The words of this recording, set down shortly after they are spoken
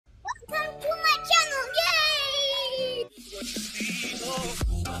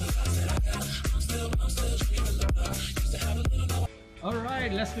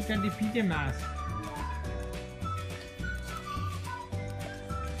right, let's look at the PJ Masks.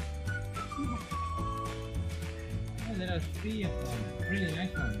 Oh, there are 3 of them. Really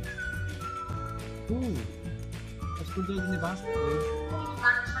nice ones. Cool. Let's put those in the basket, please.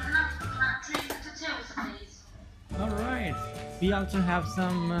 Alright. We also have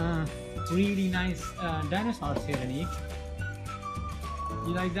some really nice dinosaurs here, Aniq.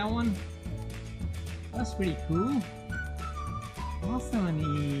 You like that one? That's pretty cool. Awesome,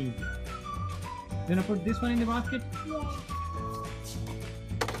 Aniq. You wanna put this one in the basket? Yeah.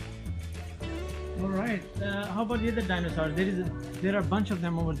 Alright. How about the other dinosaurs? There are a bunch of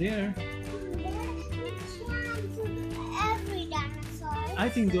them over there. Every dinosaur. I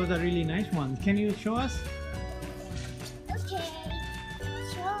think those are really nice ones. Can you show us? Okay.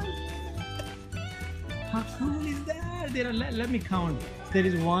 Show you. How cool is that? Let me count. There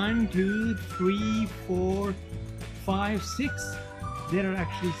is 1, 2, 3, 4, 5, 6. There are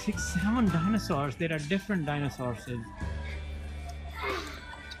actually 6, 7 dinosaurs. There are different dinosaurs.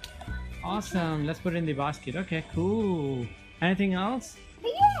 Awesome. Let's put it in the basket. Okay, cool. Anything else?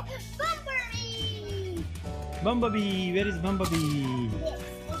 Yeah, Bumblebee. Bumblebee. Where is Bumblebee? Yes,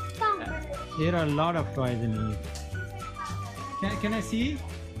 it's Bumblebee. There are a lot of toys in here. Can I see?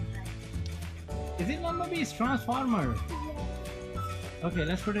 Is it Bumblebee's Transformer? Okay,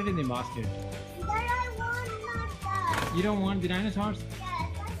 let's put it in the basket. But I want not that. You don't want the dinosaurs? Yes,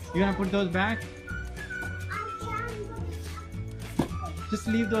 that's You gonna put those back? I can. Just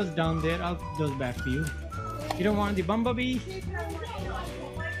leave those down there. I'll put those back for you. You don't want the Bumblebee?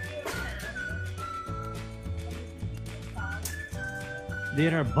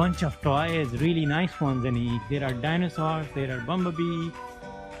 There are a bunch of toys, really nice ones, and there are dinosaurs, there are Bumblebee.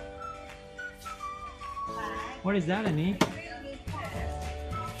 What is that, Aniq?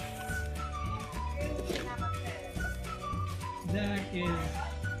 That is.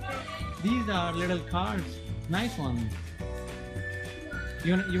 These are little cars, nice ones.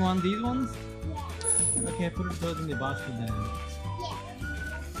 You want these ones? Okay, put those in the basket then.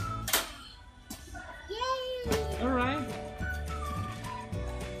 Yay! All right.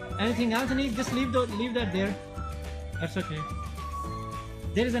 Anything else, Aniq? Just leave that there. That's okay.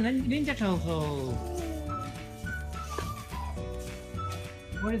 There is a Ninja Turtle.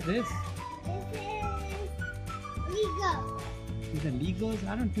 What is this? This is Lego. These are Legos?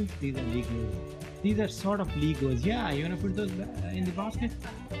 I don't think these are Legos. These are sort of Legos. Yeah, you wanna put those in the basket?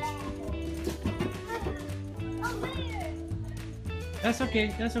 Oh, where? That's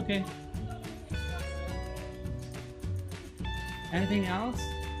okay. That's okay. Anything else?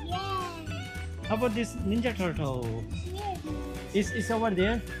 Yeah. How about this Ninja Turtle? Where? It's over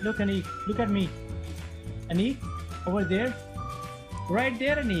there. Look, Aniq. Look at me. Aniq, over there. Right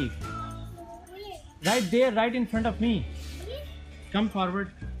there, Aniq. Where? Right there, right in front of me. Where? Come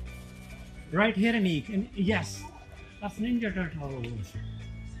forward. Right here, Aniq. And yes, that's Ninja Turtle.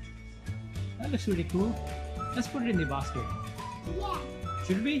 That looks really cool. Let's put it in the basket. Yeah.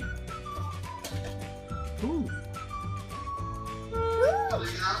 Should we? Ooh. Ooh.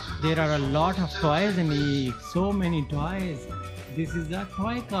 There are a lot of toys, Aniq. So many toys. This is a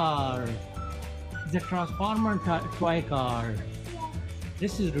toy car. It's a Transformer toy car.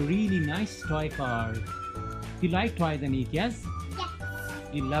 This is a really nice toy car. You like toys, Aniq, yes? Yeah.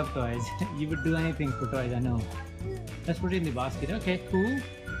 You love toys. You would do anything for toys, I know. Let's put it in the basket. Okay, cool.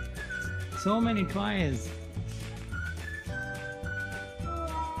 So many toys.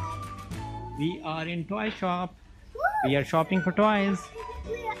 We are in toy shop. We are shopping for toys.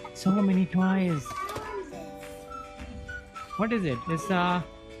 So many toys. What is it? It's a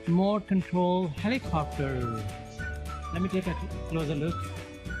remote control helicopter. Let me take a closer look.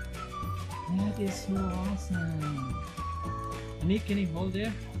 That is so awesome. Aniq, can you hold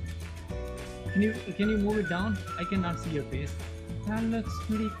there? Can you move it down? I cannot see your face. That looks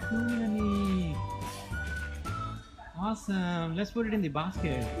pretty cool, Aniq. Awesome. Let's put it in the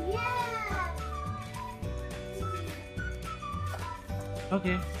basket. Yeah.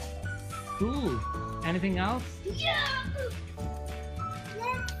 Okay. Cool. Anything else? Yeah.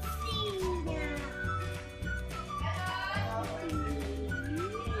 Let's see now.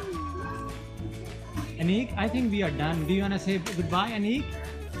 Aniq, I think we are done. Do you want to say goodbye, Aniq?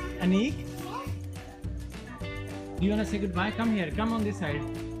 Aniq? Do you want to say goodbye? Come here. Come on this side.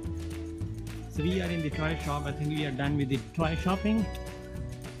 So we are in the toy shop. I think we are done with the toy shopping.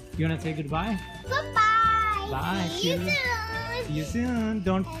 You want to say goodbye? Goodbye. Bye. See you soon. See you soon.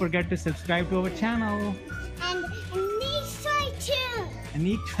 Don't forget to subscribe to our channel. And next time too.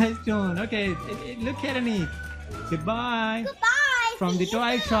 Aniq tries soon. Okay. Look here, Aniq. Goodbye. Goodbye. From the See you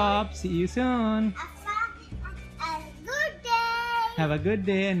toy soon. shop. See you soon. A good day. Have a good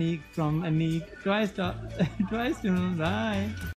day, Aniq. From Aniq. Twice, twice. Bye.